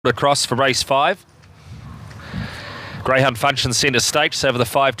Across for race 5. Greyhound Function Centre Stakes over the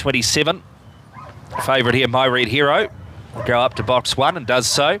 5:27. Favourite here, My Red Hero. Will go up to box 1 and does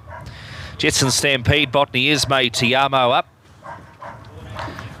so. Jetson Stampede, Botany Esme, Tiamo up.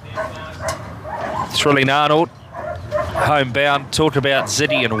 Thrilling Arnold. Homebound, Talk About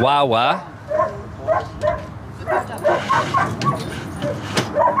Ziddy and Wawa.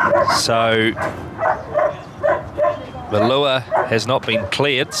 So the lure has not been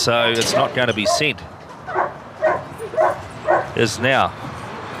cleared, so it's not going to be sent. Is now.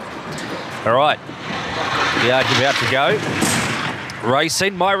 All right, we are about to go.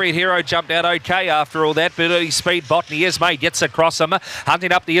 Racing. My Red Hero jumped out okay after all that. But early speed, Botany Esme gets across him.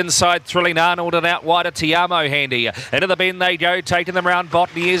 Hunting up the inside, Thrilling Arnold, and out wider, Tiamo handy. Into the bend they go, taking them round.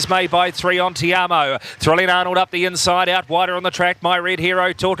 Botany Esme by 3 on Tiamo. Thrilling Arnold up the inside, out wider on the track. My Red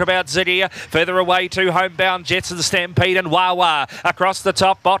Hero, Talk About Ziddy. Further away to homebound, Jetson Stampede and Wawa. Across the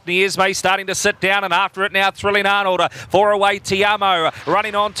top, Botany Esme starting to sit down, and after it now, Thrilling Arnold. 4 away, Tiamo.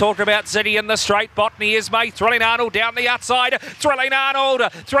 Running on, Talk About Ziddy in the straight. Botany Esme, Thrilling Arnold down the outside. Thrilling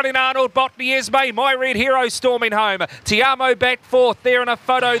Arnold, Botany Esme, My Red Hero storming home. Tiamo back 4th there in a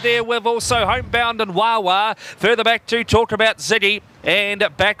photo there with also homebound and Wawa. Further back to Talk About Ziddy, and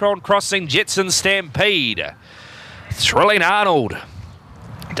back on crossing Jetson Stampede. Thrilling Arnold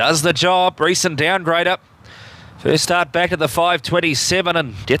does the job, recent downgrader. First start back at the 5:27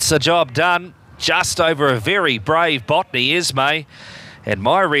 and gets the job done. Just over a very brave Botany Esme. And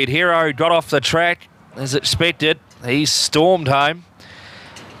My Red Hero got off the track as expected. He's stormed home.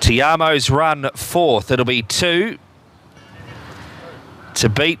 Tiamo's run 4th. It'll be 2 to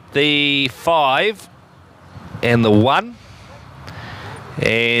beat the 5 and the 1.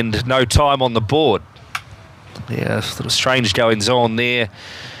 And no time on the board. Yeah, little strange goings on there.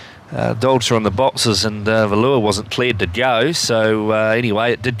 Dogs are on the boxes and the lure wasn't cleared to go. So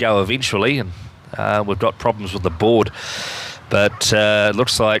anyway, it did go eventually, and we've got problems with the board. But it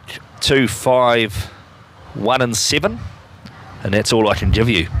looks like 2, 5, 1 and 7. And that's all I can give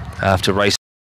you after race